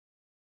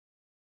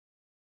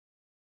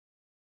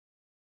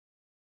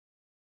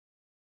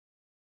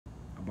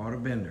I bought a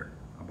bender.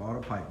 I bought a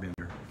pipe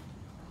bender.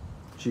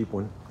 Cheap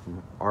one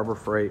from Arbor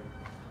Freight.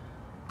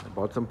 I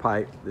bought some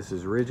pipe. This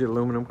is rigid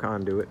aluminum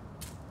conduit.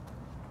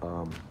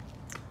 And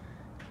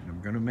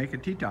I'm gonna make a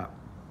T-top.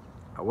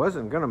 I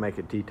wasn't gonna make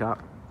a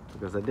T-top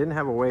because I didn't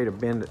have a way to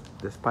bend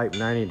this pipe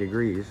 90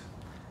 degrees,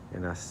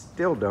 and I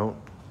still don't.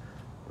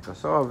 But I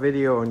saw a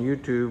video on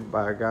YouTube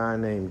by a guy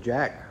named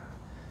Jack,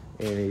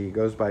 and he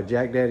goes by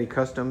Jack Daddy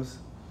Customs,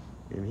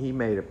 and he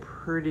made a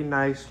pretty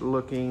nice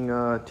looking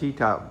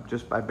T-top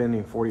just by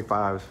bending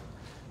 45s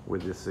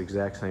with this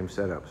exact same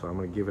setup. So I'm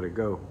gonna give it a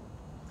go.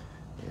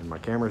 And my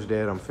camera's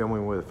dead. I'm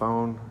filming with a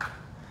phone,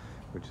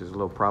 which is a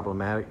little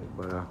problematic,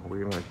 but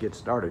we're gonna get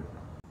started.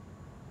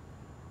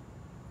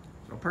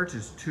 So I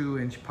purchased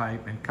 2-inch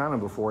pipe, and Kind of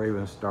before I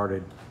even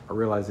started, I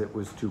realized it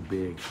was too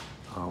big.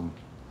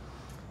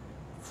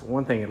 For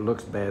one thing, it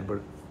looks bad,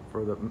 but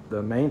for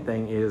the main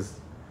thing is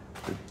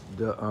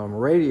the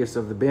radius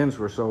of the bends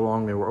were so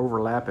long, they were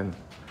overlapping,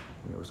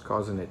 and it was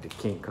causing it to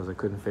kink because I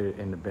couldn't fit it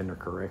in the bender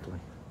correctly.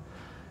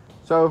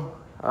 So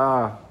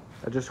I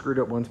just screwed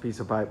up one piece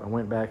of pipe. I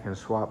went back and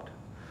swapped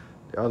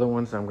the other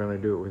ones. I'm going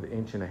to do it with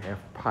 1.5 inch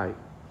pipe.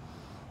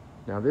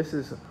 Now this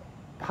is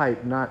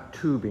pipe, not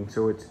tubing,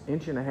 so it's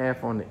 1.5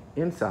 inch on the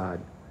inside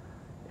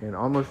and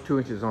almost 2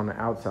 inches on the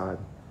outside.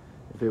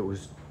 If it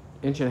was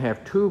 1.5 inch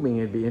tubing,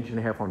 it'd be 1.5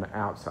 inch on the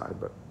outside,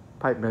 but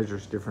pipe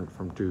measures different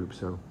from tube,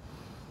 so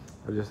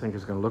I just think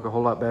it's going to look a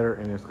whole lot better,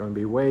 and it's going to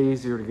be way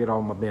easier to get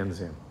all my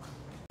bends in.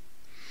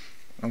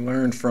 I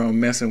learned from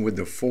messing with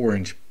the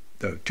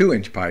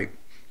 2-inch pipe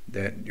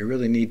that you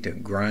really need to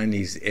grind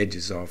these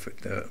edges off.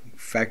 The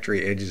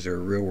factory edges are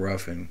real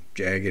rough and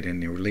jagged,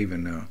 and they're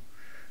leaving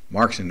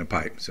marks in the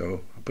pipe.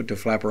 So I put the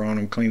flapper on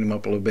them, clean them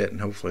up a little bit, and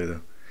hopefully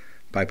the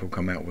pipe will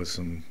come out with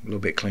some a little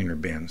bit cleaner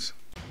bends.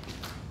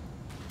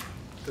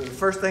 So the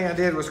first thing I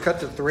did was cut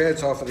the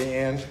threads off of the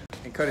end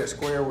and cut it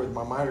square with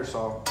my miter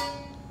saw.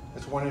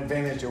 That's one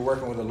advantage of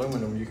working with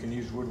aluminum. You can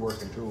use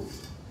woodworking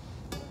tools.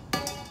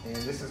 And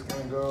this is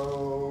going to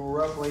go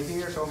roughly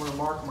here, so I'm going to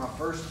mark my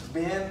first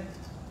bend.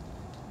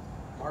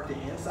 Mark the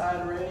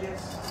inside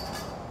radius.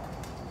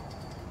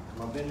 I'm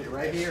going to bend it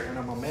right here, and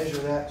I'm going to measure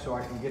that so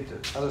I can get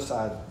the other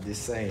side the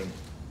same.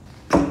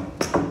 So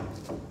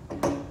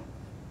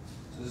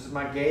this is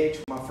my gauge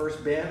for my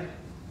first bend.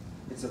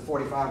 It's a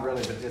 45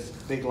 really, but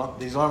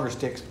these longer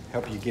sticks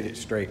help you get it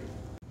straight.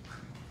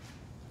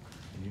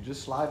 And you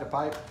just slide the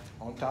pipe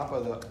on top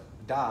of the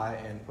die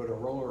and put a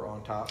roller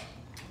on top,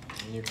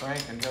 and you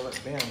crank until it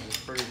bends.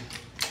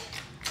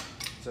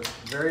 It's a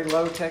very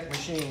low-tech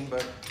machine,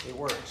 but it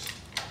works.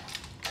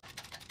 I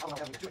don't know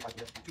how to do it like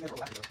this. Too many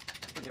overlapping.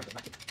 It's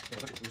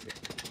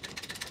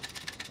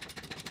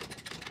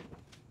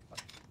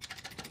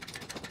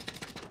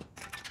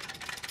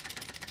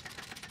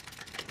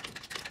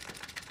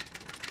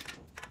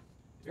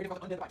very difficult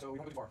to undend the pipe, so we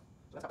don't go too far.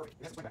 So that's not perfect.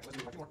 We have to swing back. Let's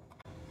do it like 2 more.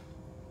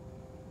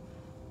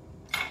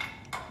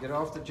 Get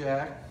off the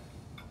jack.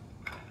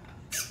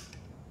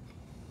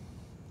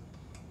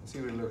 See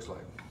what it looks like.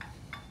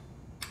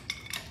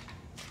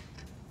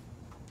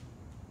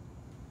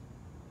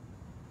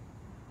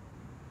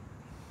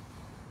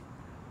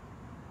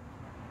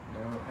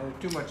 Now, I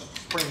had too much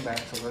spring back,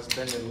 so let's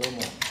bend it a little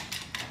more.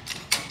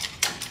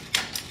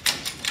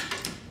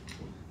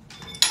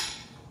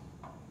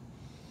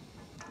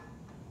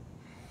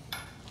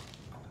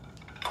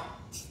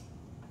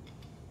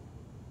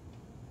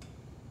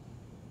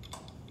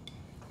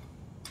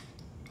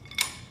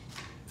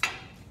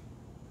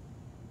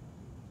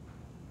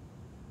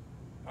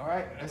 All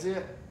right, that's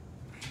it.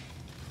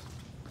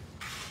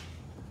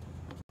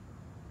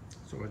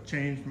 So I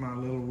changed my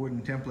little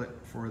wooden template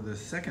for the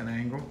second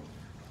angle.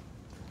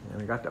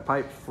 And I got the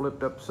pipe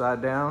flipped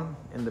upside down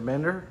in the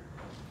bender,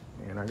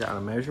 and I got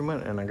a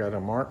measurement and I got a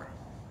mark.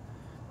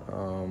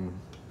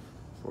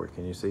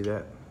 Can you see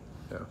that?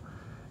 So,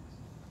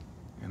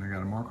 and I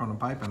got a mark on the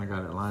pipe, and I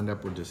got it lined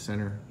up with the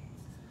center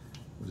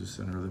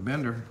of the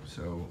bender.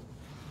 So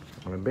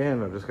on the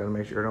bend, I just got to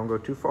make sure I don't go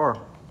too far.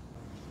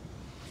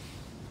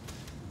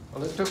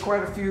 Well, it took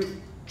quite a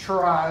few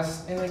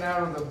tries in and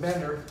out of the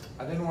bender.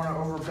 I didn't want to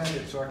overbend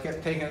it, so I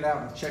kept taking it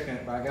out and checking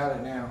it, but I got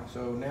it now.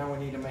 So now we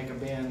need to make a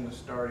bend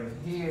starting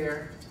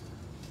here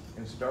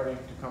and starting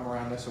to come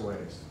around this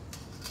ways.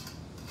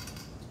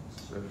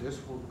 So this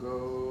will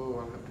go,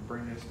 I'll have to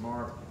bring this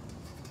mark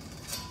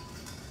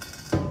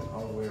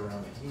all the way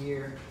around to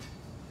here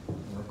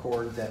and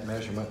record that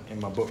measurement in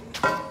my book.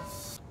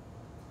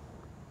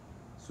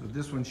 So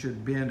this one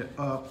should bend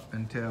up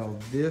until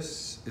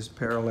this is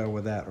parallel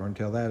with that, or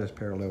until that is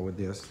parallel with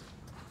this.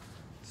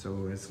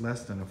 So it's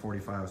less than a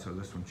 45, so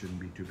this one shouldn't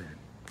be too bad.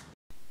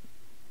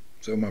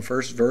 So my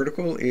first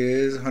vertical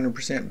is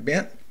 100%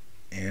 bent,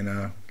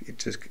 and it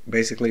just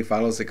basically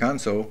follows the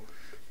console.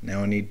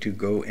 Now I need to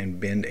go and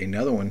bend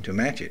another one to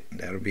match it.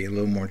 That'll be a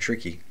little more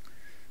tricky.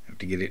 I have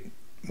to get it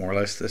more or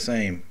less the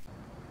same.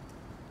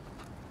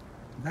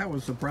 That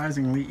was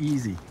surprisingly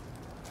easy.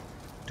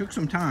 Took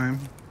some time,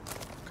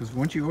 because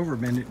once you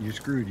overbend it, you're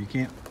screwed. You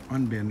can't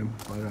unbend them,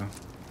 but I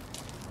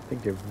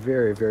think they're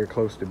very, very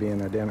close to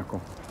being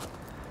identical.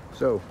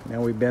 So now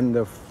we bend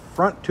the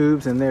front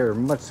tubes, and they're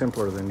much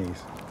simpler than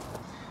these.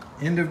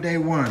 End of day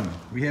one,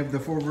 we have the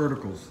 4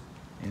 verticals,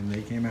 and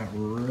they came out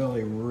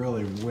really,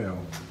 really well.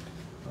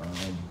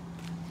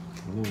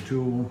 The little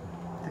tool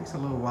takes a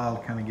little while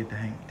to kind of get the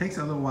hang. It takes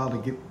a little while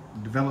to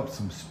develop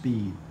some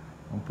speed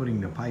on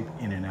putting the pipe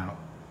in and out.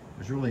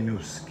 There's really no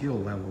skill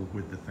level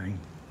with the thing.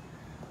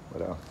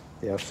 But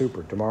yeah,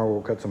 super. Tomorrow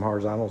we'll cut some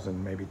horizontals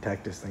and maybe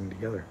tack this thing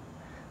together.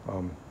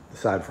 The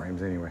side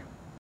frames anyway.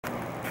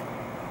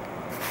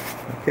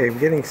 Okay, I'm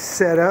getting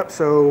set up,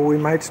 so we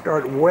might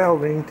start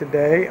welding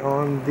today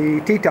on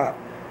the T-top.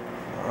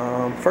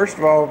 First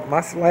of all,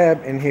 my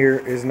slab in here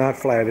is not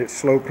flat. It's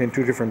sloped in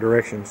 2 different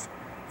directions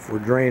for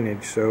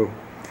drainage. So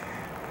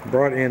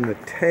brought in the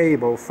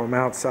table from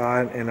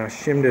outside and I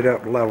shimmed it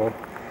up level.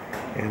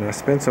 And I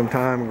spent some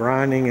time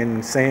grinding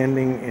and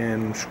sanding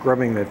and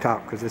scrubbing the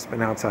top because it's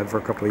been outside for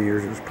a couple of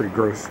years. It was pretty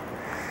gross.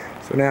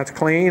 So now it's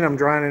clean. I'm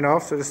drying it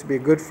off, so this will be a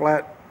good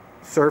flat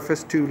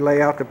surface to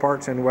lay out the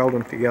parts and weld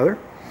them together.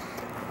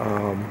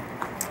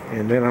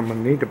 And then I'm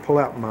going to need to pull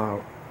out my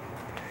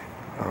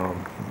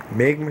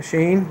MIG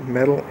machine,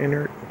 metal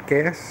inert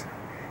gas,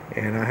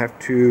 and I have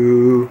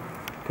to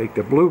take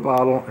the blue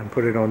bottle and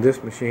put it on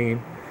this machine,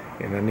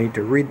 and I need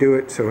to redo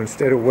it. So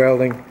instead of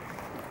welding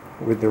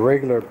with the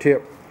regular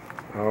tip,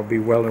 I'll be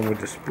welding with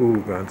the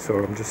spool gun.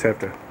 So I'll just have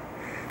to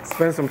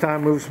spend some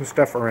time moving some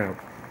stuff around.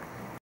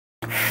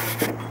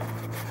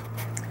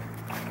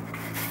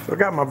 So I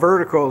got my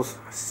verticals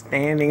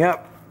standing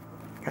up,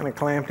 kind of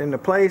clamped into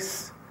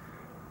place,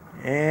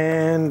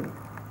 and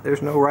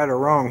there's no right or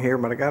wrong here,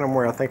 but I got them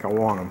where I think I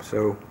want them.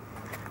 So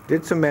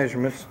did some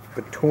measurements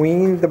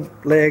between the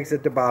legs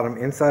at the bottom.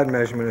 Inside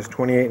measurement is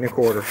 28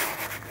 1/4,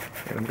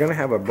 and I'm going to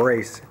have a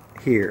brace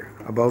here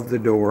above the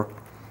door.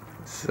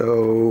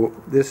 So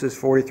this is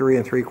 43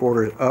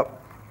 3/4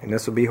 up, and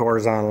this will be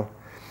horizontal.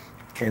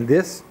 And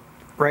this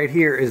right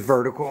here is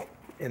vertical,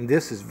 and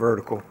this is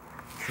vertical.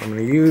 So I'm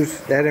going to use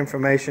that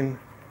information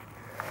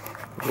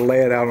to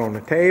lay it out on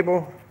the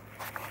table.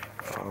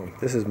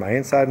 This is my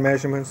inside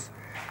measurements.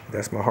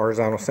 That's my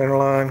horizontal center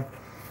line.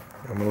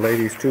 I'm going to lay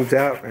these tubes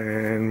out,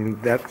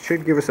 and that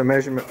should give us a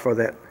measurement for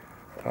that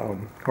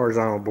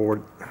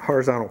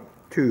horizontal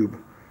tube.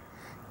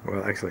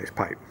 Well, actually it's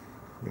pipe.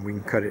 And we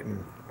can cut it,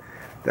 and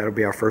that'll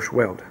be our first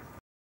weld.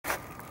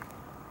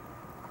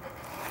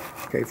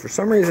 Okay, for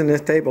some reason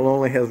this table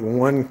only has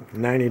one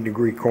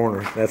 90-degree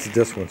corner. That's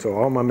this one. So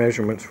all my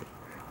measurements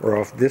were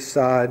off this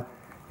side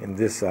and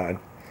this side.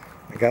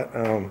 I got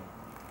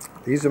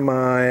these are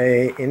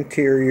my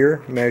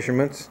interior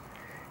measurements,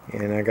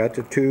 and I got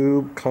the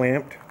tube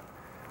clamped,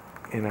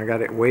 and I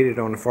got it weighted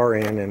on the far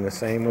end, and the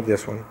same with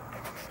this one.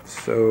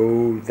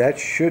 So that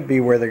should be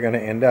where they're going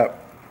to end up.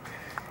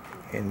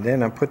 And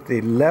then I put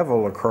the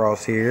level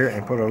across here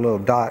and put a little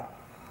dot,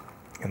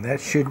 and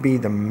that should be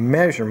the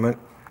measurement.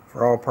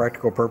 For all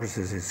practical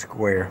purposes is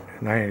square,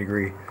 90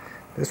 degree.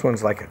 This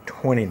one's like a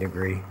 20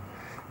 degree.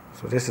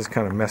 So this is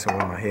kind of messing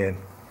with my head.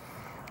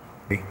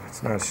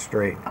 It's not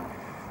straight.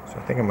 So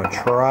I think I'm going to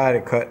try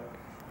to cut.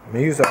 I'm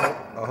going to use a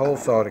hole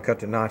saw to cut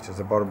the notches.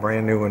 I bought a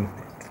brand new one.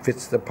 It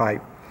fits the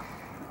pipe.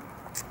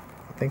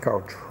 I think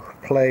I'll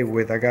play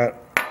with, if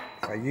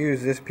I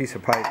use this piece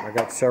of pipe, I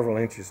got several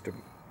inches to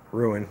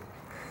ruin.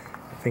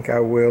 I think I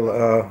will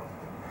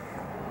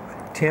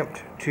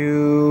attempt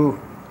to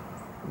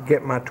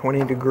get my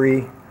 20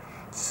 degree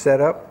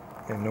set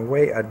up, and the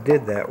way I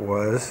did that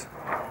was,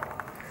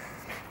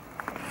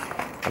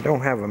 I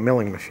don't have a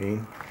milling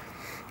machine,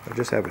 I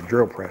just have a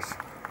drill press.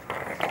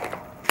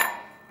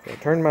 So I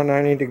turned my my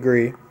 20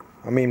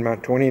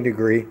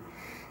 degree,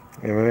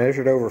 and I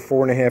measured over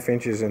 4.5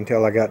 inches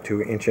until I got to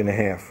 1.5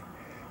 inches.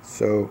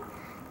 So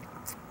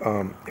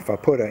if I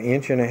put 1.5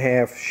 inches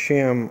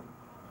shim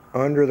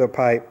under the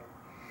pipe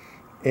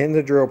in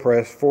the drill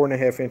press,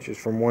 4.5 inches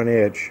from one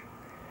edge,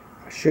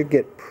 I should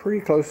get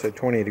pretty close to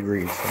 20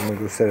 degrees. I'm going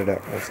to go set it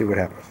up. Let's see what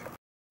happens.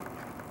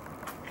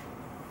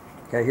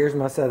 Okay, here's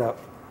my setup.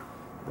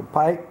 The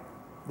pipe,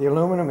 the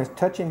aluminum is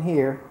touching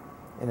here,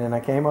 and then I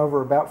came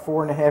over about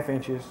 4.5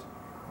 inches,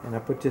 and I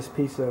put this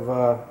piece of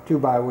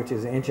 2x, which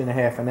is 1.5 inches,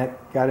 and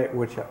that got it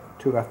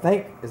to I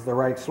think is the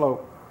right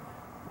slope.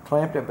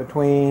 Clamped it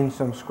between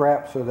some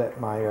scraps so that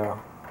my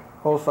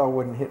hole saw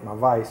wouldn't hit my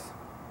vise.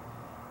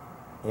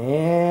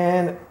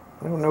 And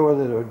I don't know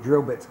whether the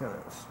drill bit's going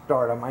to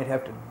start. I might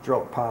have to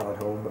drill a pilot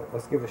hole, but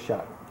let's give it a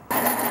shot.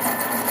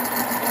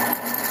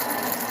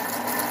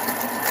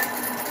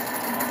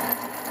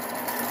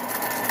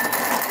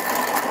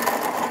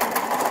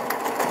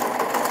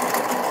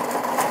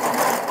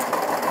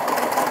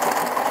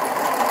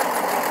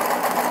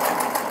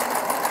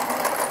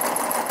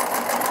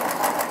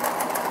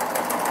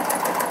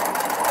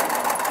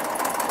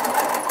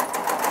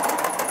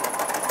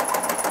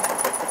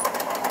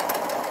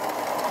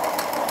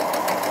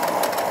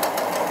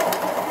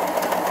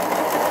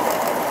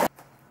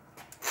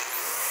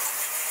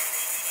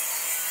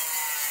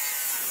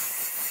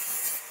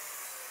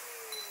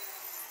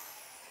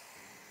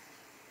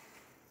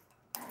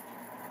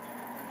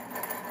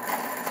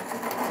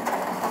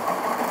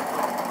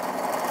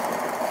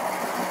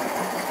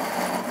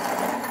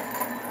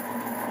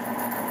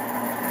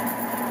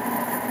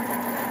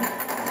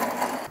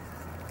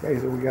 Okay,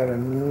 so we got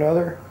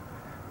another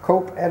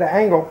cope at an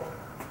angle.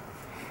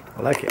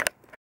 I like it.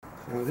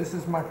 So this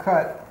is my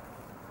cut,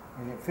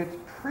 and it fits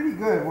pretty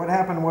good. What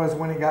happened was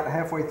when it got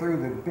halfway through,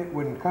 the bit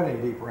wouldn't cut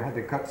any deeper. I had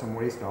to cut some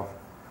waste off,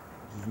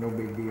 which is no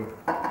big deal.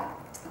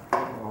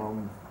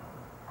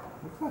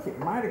 Looks like it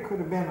might have could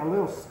have been a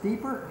little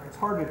steeper. It's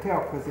hard to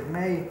tell because it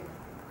may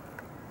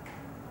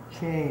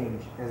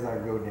change as I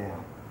go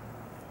down.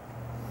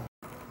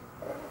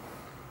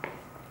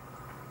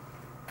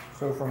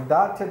 So from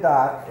dot to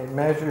dot, it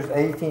measures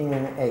 18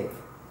 1/8.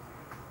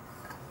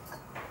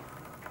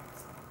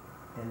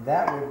 And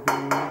that would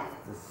be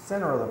the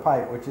center of the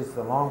pipe, which is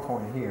the long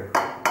point here.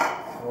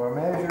 So I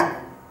measured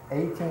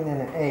 18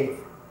 1/8,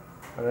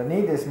 but I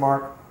need this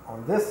mark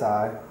on this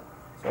side,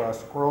 so I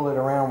scroll it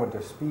around with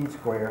the speed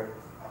square.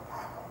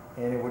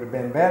 And it would have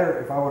been better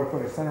if I would have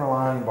put a center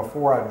line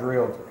before I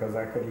drilled, because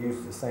I could have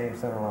used the same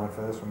center line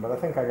for this one, but I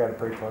think I got it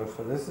pretty close.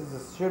 So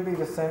this should be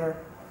the center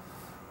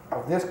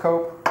of this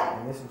cope,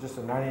 and this is just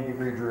a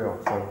 90-degree drill.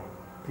 So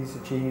piece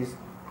of cheese.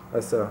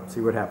 Let's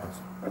see what happens.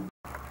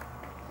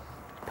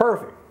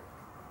 Perfect.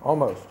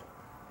 Almost.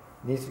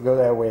 Needs to go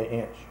that way an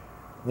inch.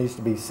 Needs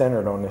to be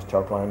centered on this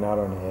chalk line, not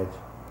on the edge.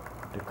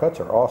 The cuts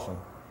are awesome.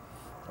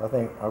 I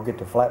think I'll get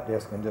the flat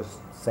disc and just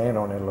sand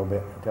on it a little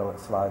bit until it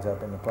slides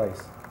up into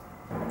place.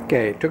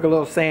 Okay, it took a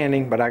little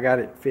sanding, but I got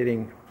it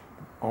fitting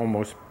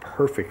almost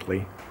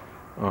perfectly.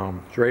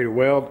 It's ready to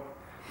weld.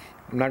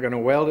 I'm not going to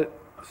weld it.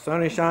 The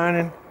sun is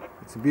shining.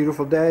 It's a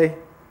beautiful day.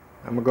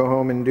 I'm going to go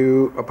home and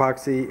do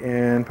epoxy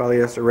and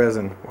polyester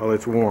resin while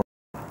it's warm.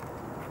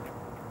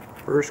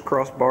 First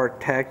crossbar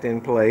tacked in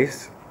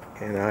place,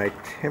 and I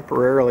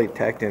temporarily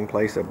tacked in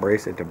place a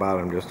brace at the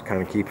bottom just to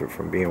kind of keep it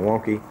from being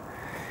wonky.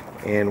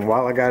 And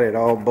while I got it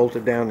all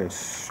bolted down and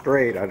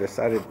straight, I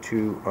decided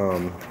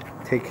to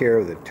take care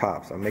of the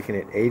tops. I'm making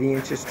it 80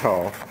 inches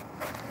tall,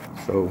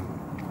 so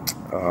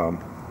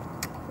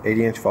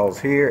 80 inch falls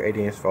here,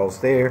 80 inch falls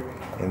there,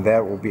 and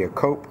that will be a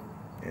cope,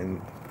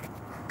 and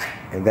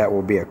that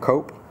will be a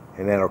cope,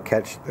 and that'll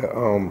catch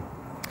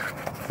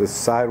the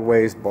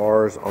sideways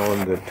bars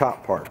on the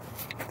top part.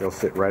 They'll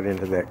sit right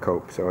into that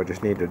cope. So I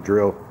just need to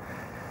drill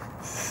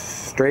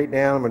straight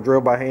down. I'm gonna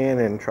drill by hand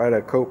and try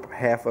to cope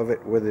half of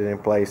it with it in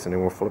place, and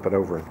then we'll flip it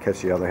over and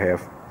catch the other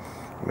half.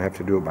 I'm gonna have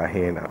to do it by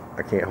hand.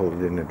 I can't hold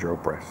it in the drill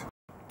press.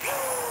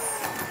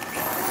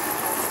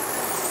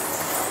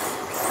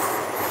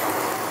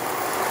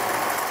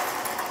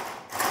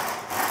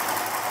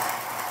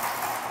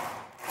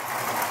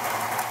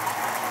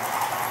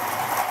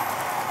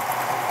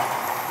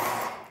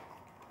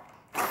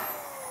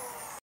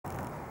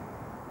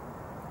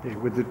 Okay,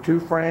 with the two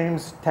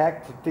frames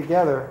tacked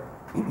together,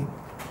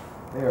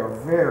 they are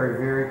very,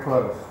 very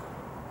close.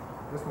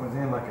 This one's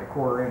in like a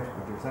 1/4 inch,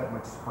 but there's that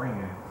much spring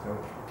in it. So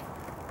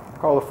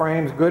call the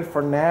frames good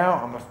for now.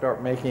 I'm gonna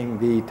start making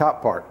the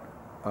top part.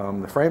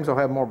 The frames will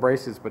have more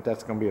braces, but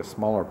that's gonna be a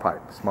smaller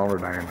pipe, smaller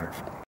diameter.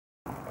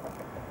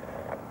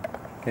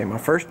 Okay, my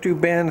first two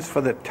bends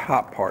for the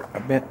top part. I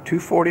bent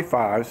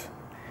 245s,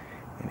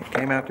 and it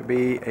came out to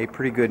be a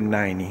pretty good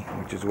 90,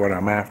 which is what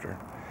I'm after.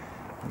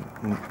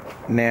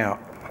 Now,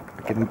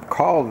 I can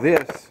call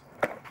this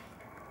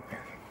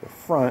the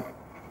front,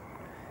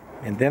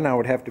 and then I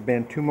would have to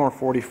bend 2 more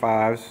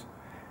 45s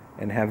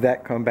and have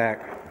that come back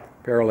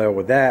parallel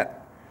with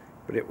that,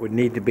 but it would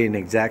need to be an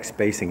exact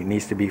spacing. It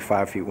needs to be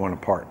 5 feet 1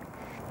 apart.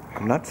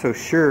 I'm not so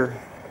sure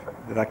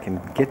that I can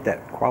get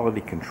that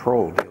quality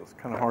control deal. It's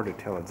kind of hard to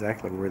tell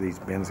exactly where these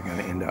bends are going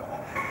to end up.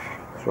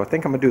 So I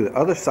think I'm going to do the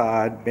other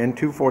side, bend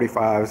 2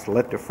 45s,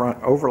 let the front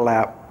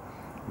overlap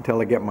until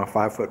I get my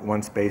 5 foot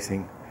 1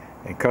 spacing,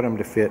 and cut them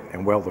to fit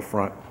and weld the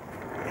front.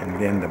 And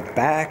then the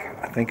back,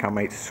 I think I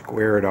might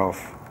square it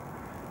off.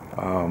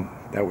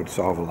 That would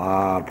solve a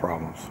lot of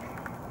problems,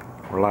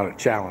 or a lot of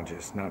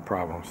challenges, not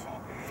problems.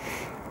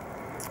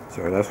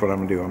 So that's what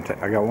I'm gonna do.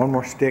 I got one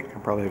more stick. I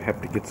probably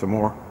have to get some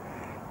more.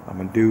 I'm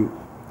gonna do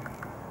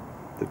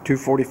the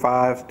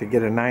 245s to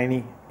get a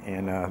 90,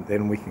 and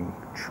then we can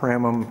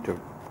trim them to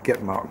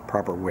get my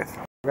proper width.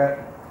 I got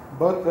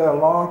both the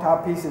long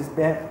top pieces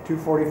bent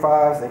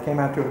 245s. They came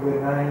out to a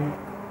good 90,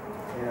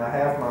 and I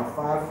have my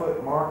 5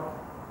 foot mark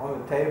on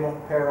the table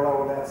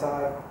parallel with that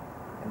side,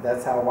 and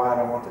that's how wide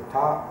I want the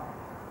top.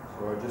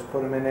 So I just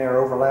put them in there,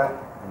 overlap.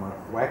 I'm going to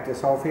whack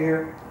this off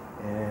here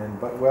and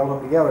butt weld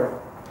them together.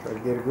 Try to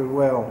get a good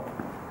weld.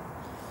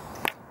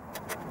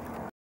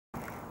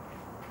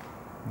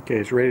 Okay,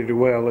 it's ready to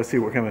weld. Let's see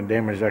what kind of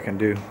damage I can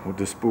do with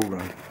this spool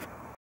gun.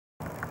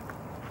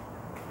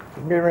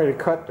 I'm getting ready to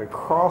cut the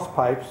cross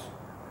pipes.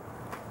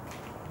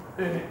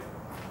 It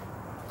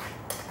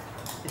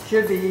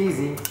should be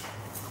easy.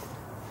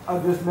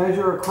 I'll just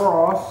measure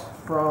across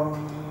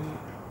from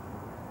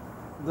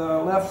the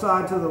left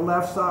side to the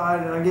left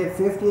side, and I get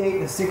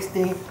 58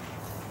 1/16.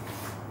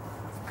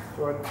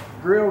 So I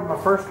drilled my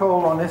first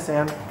hole on this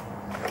end.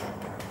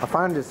 I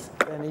find it's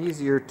been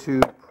easier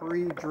to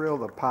pre-drill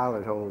the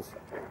pilot holes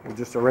with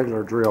just a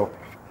regular drill,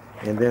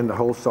 and then the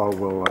hole saw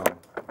will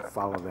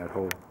follow that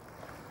hole.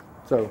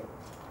 So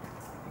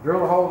drill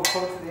the hole as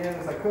close to the end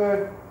as I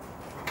could.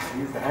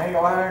 Use the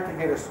angle iron to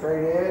get a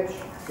straight edge,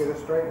 get a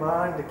straight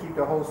line to keep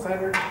the hole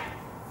centered.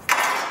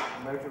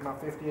 Measure my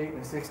 58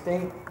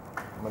 1/16.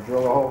 I'm gonna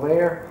drill a hole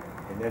there,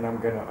 and then I'm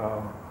gonna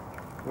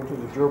go to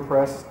the drill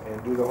press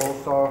and do the hole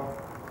saw.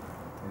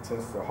 And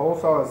since the hole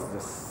saw is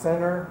the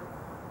center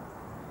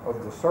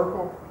of the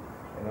circle,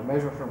 and I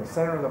measure from the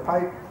center of the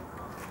pipe,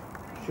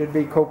 should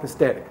be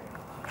copacetic.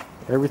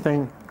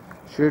 Everything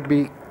should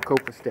be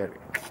copacetic.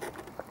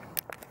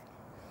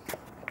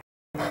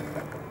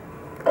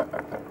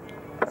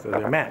 So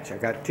they match. I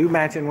got two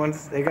matching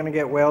ones. They're gonna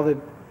get welded.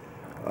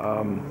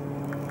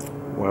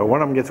 Well,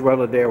 one of them gets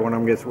welded there, one of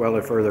them gets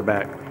welded further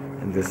back.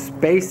 And the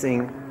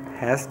spacing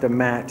has to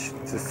match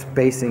the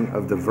spacing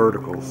of the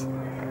verticals.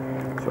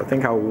 So I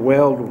think I'll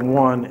weld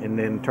one and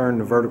then turn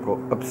the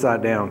vertical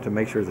upside down to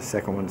make sure the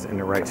second one's in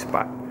the right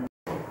spot.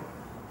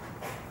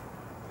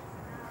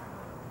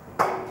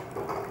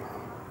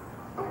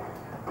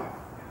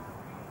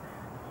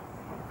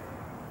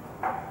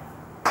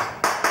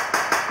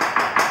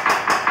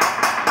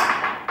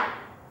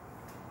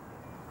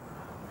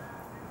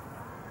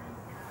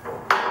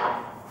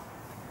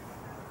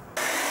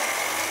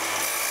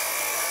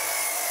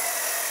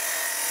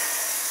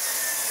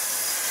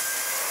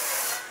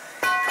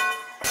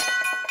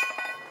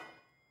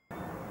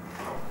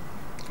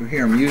 So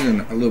here I'm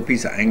using a little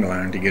piece of angle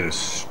iron to get a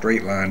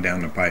straight line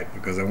down the pipe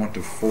because I want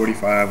the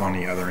 45 on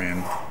the other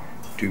end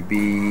to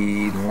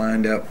be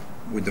lined up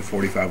with the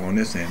 45 on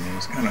this end, and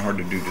it's kind of hard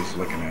to do just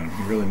looking at them.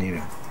 You really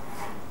need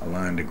a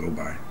line to go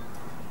by.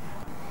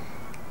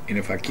 And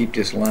if I keep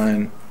this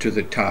line to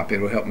the top,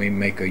 it'll help me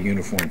make a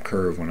uniform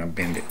curve when I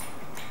bend it.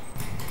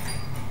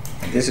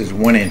 And this is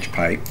 1-inch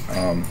pipe,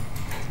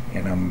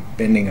 and I'm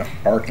bending an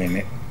arc in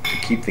it to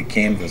keep the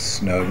canvas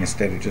snug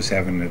instead of just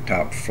having the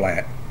top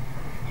flat.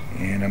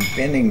 And I'm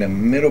bending the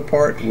middle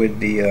part with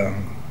the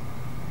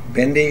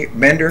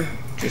bender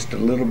just a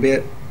little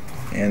bit,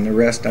 and the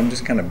rest I'm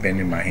just kind of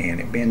bending my hand.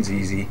 It bends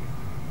easy.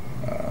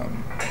 I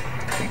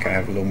think I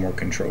have a little more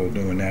control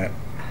doing that.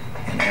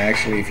 And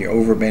actually, if you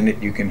overbend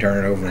it, you can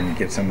turn it over and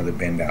get some of the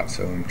bend out.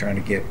 So I'm trying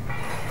to get,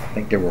 I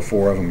think there were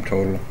 4 of them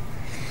total.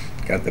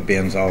 Got the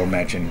bends all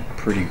matching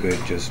pretty good,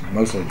 just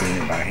mostly doing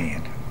it by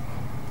hand.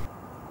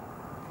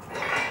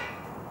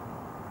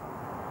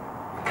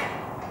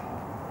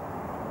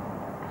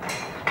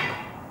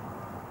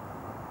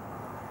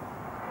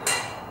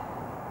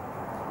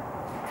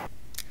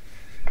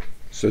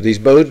 So these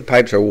bowed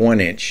pipes are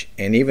 1-inch,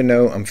 and even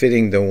though I'm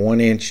fitting the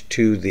 1-inch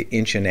to the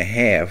 1.5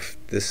 inches,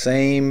 the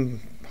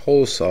same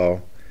hole saw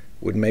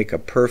would make a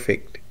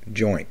perfect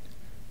joint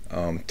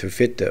to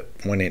fit the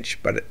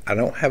 1-inch, but I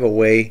don't have a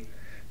way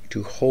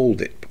to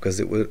hold it because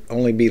it would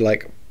only be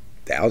like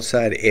the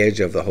outside edge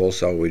of the hole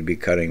saw would be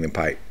cutting the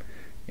pipe,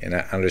 and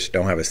I just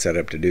don't have a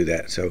setup to do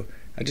that. So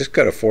I just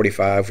cut a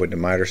 45 with the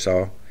miter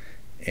saw,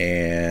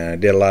 and I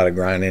did a lot of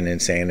grinding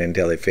and sanding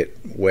until they fit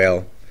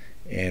well.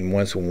 And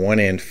once one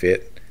end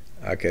fit,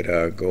 I could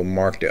go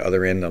mark the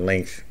other end, the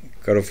length,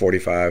 cut a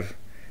 45,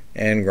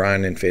 and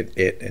grind and fit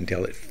it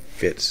until it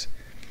fits.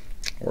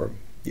 Or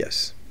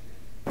yes.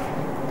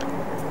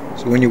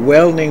 So when you're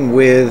welding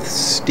with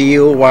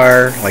steel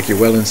wire, like you're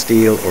welding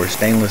steel or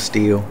stainless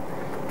steel,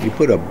 you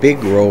put a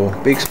big roll,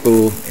 big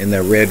spool in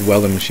the red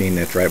welding machine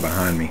that's right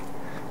behind me,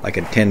 like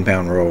a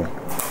 10-pound roll.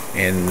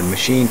 And the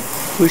machine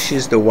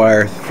pushes the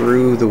wire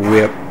through the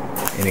whip,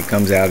 and it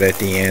comes out at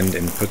the end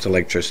and puts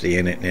electricity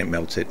in it, and it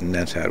melts it, and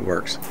that's how it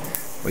works.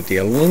 But the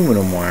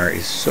aluminum wire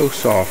is so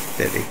soft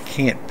that it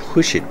can't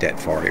push it that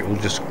far. It will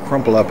just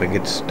crumple up and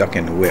get stuck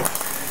in the whip.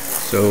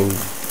 So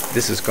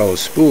this is called a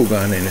spool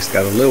gun, and it's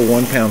got a little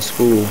 1-pound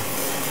spool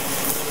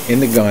in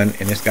the gun,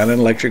 and it's got an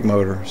electric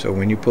motor. So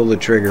when you pull the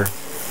trigger,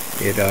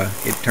 it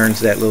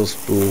turns that little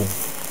spool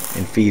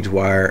and feeds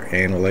wire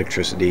and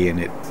electricity, and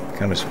it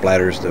kind of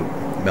splatters the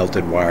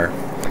melted wire,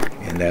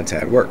 and that's how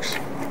it works.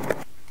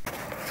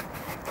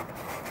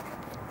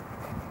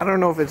 I don't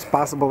know if it's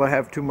possible to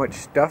have too much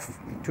stuff,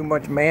 too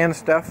much man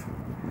stuff,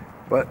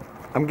 but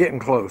I'm getting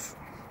close.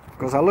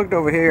 Because I looked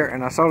over here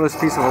and I saw this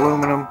piece of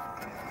aluminum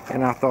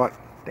and I thought,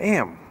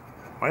 damn,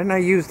 why didn't I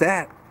use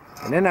that?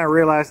 And then I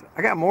realized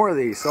I got more of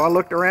these. So I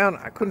looked around,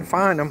 I couldn't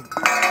find them.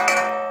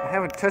 I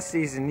haven't touched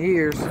these in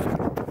years.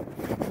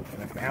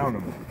 And I found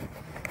them.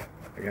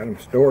 I got them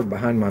stored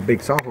behind my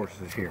big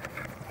sawhorses here.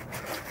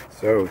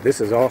 So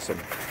this is awesome.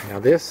 Now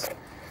this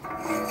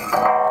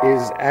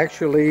is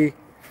actually,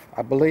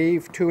 I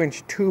believe,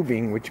 2-inch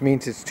tubing, which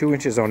means it's 2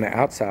 inches on the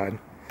outside.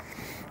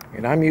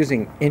 And I'm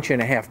using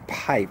 1.5 inch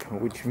pipe,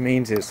 which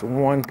means it's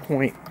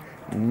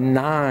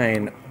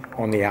 1.9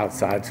 on the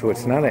outside. So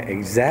it's not an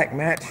exact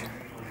match,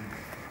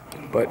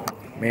 but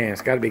man,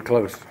 it's got to be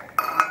close. It's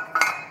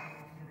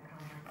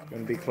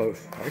going to be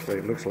close. Actually,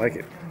 it looks like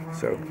it.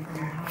 So,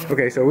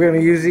 okay, so we're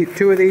going to use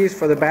 2 of these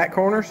for the back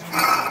corners.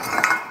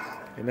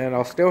 And then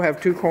I'll still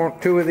have 2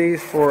 of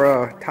these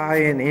for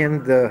tying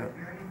in the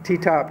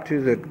T-top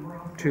to the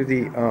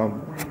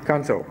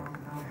console.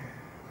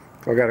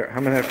 So I'm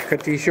gonna have to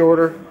cut these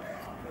shorter,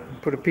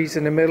 put a piece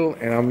in the middle,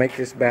 and I'll make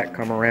this back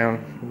come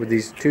around with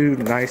these 2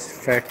 nice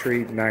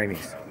factory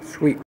 90s.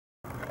 Sweet.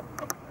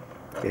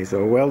 Okay,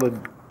 so I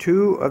welded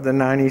 2 of the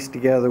 90s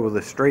together with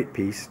a straight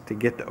piece to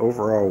get the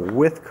overall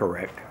width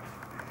correct.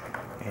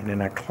 And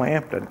then I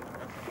clamped an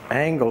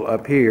angle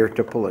up here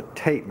to pull a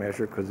tape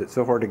measure because it's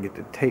so hard to get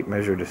the tape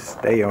measure to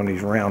stay on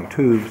these round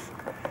tubes.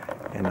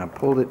 And I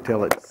pulled it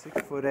till it's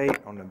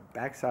 6'8" on the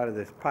back side of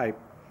this pipe,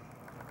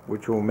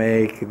 which will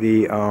make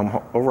the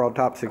overall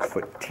top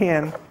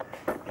 6'10".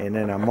 And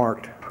then I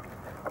marked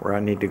where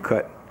I need to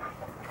cut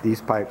these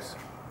pipes.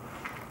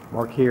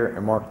 Mark here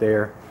and mark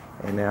there.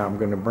 And now I'm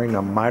going to bring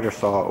the miter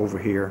saw over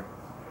here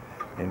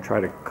and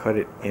try to cut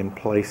it in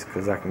place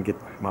because I can get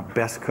my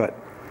best cut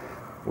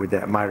with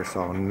that miter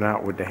saw,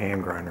 not with the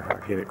hand grinder.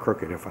 I get it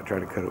crooked if I try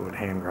to cut it with a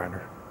hand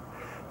grinder.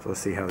 So let's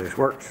see how this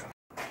works.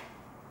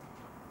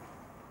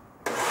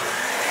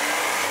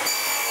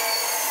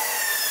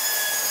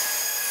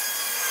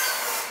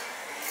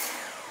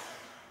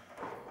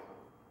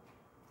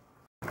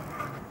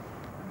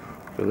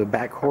 So the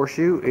back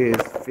horseshoe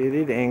is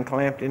fitted and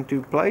clamped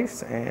into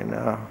place, and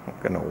I'm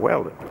going to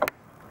weld it.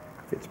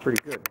 Fits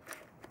pretty good.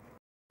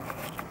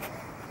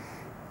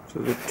 So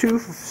the 2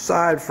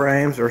 side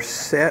frames are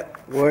set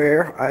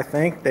where I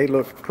think they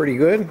look pretty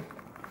good.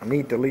 I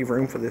need to leave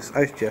room for this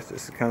ice chest.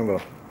 This is kind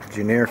of a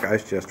generic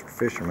ice chest for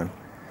fishermen.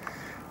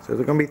 So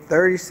they're going to be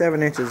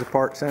 37 inches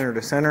apart center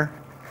to center.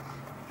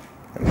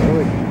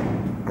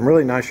 I'm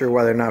really not sure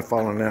why they're not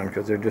falling down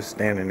because they're just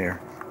standing there.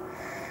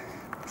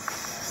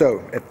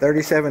 So at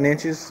 37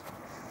 inches,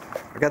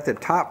 I got the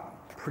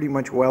top pretty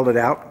much welded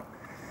out,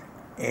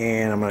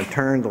 and I'm going to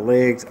turn the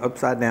legs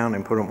upside down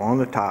and put them on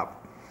the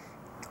top,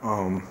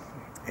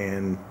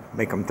 and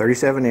make them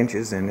 37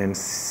 inches, and then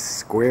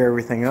square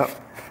everything up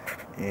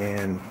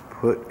and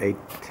put a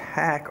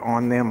tack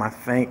on them, I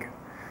think,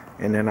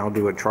 and then I'll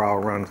do a trial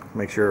run,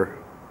 make sure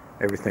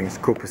everything's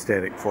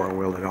copacetic before I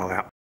weld it all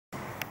out.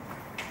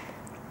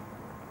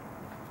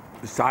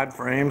 The side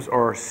frames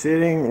are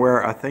sitting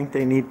where I think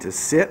they need to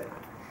sit.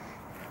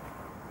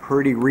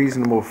 Pretty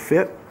reasonable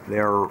fit.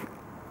 They're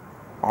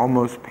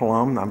almost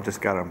plumb. I've just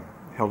got them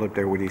held up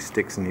there with these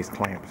sticks and these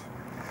clamps.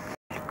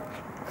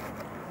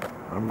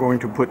 I'm going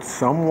to put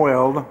some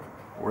weld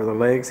where the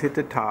legs hit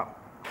the top.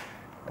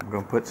 I'm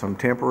going to put some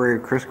temporary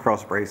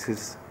crisscross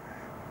braces,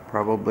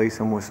 probably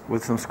some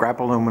with some scrap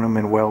aluminum,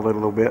 and weld it a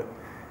little bit.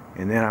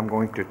 And then I'm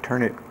going to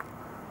turn it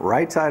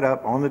right side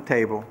up on the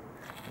table,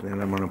 and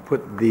then I'm going to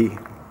put the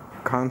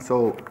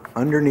console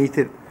underneath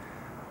it,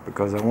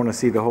 because I want to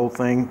see the whole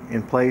thing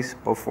in place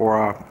before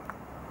I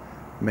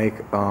make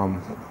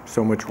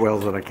so much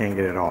weld that I can't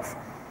get it off.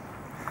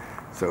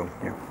 So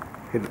yeah,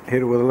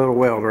 hit it with a little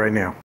weld right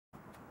now.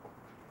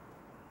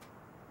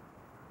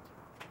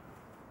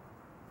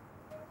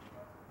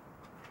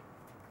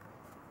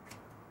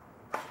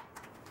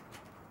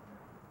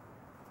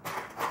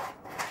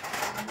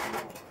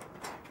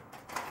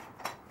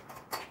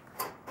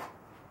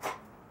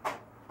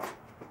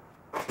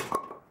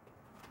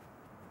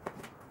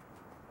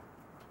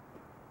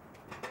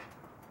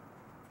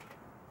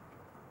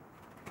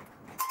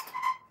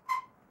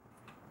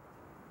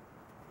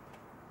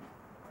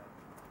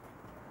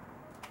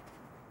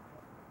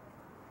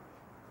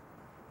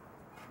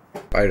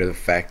 In spite of the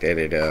fact that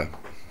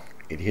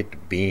it hit the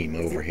beam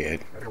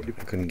overhead,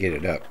 I couldn't get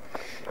it up,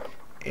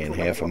 and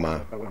half of my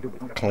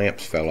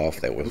clamps fell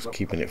off that was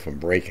keeping it from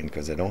breaking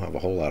because I don't have a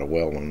whole lot of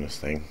weld on this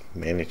thing.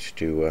 Managed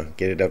to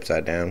get it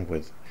upside down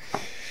with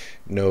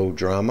no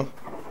drama,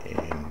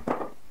 and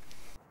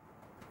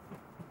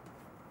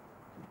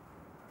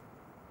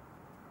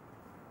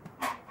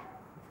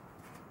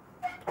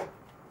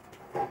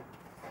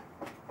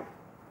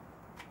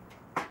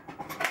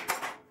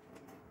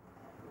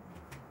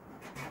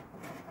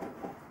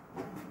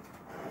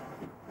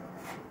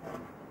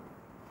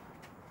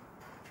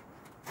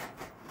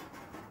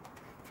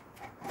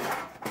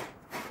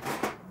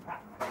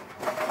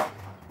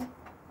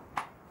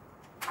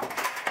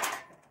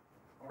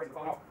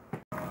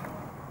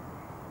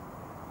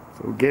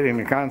so getting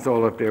the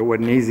console up there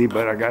wasn't easy,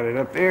 but I got it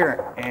up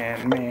there,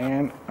 and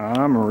man,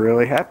 I'm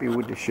really happy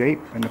with the shape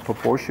and the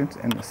proportions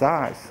and the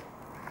size.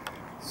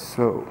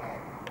 So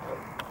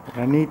what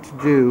I need to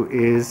do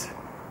is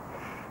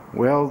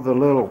weld the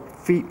little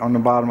feet on the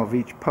bottom of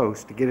each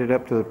post to get it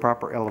up to the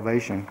proper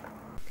elevation.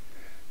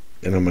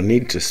 Then I'm going to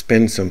need to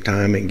spend some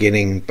time in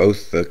getting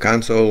both the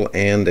console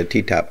and the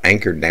T-top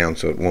anchored down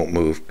so it won't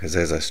move, because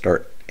as I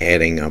start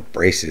adding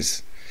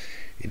braces,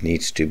 it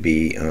needs to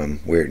be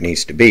where it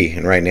needs to be,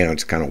 and right now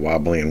it's kind of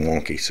wobbly and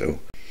wonky. So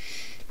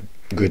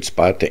good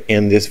spot to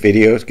end this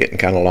video. It's getting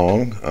kind of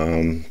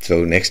long,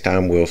 so next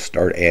time we'll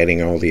start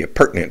adding all the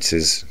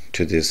appurtenances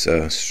to this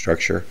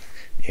structure,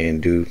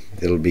 and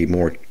it'll be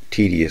more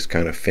tedious,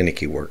 kind of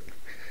finicky work.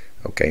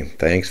 Okay,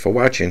 thanks for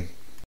watching.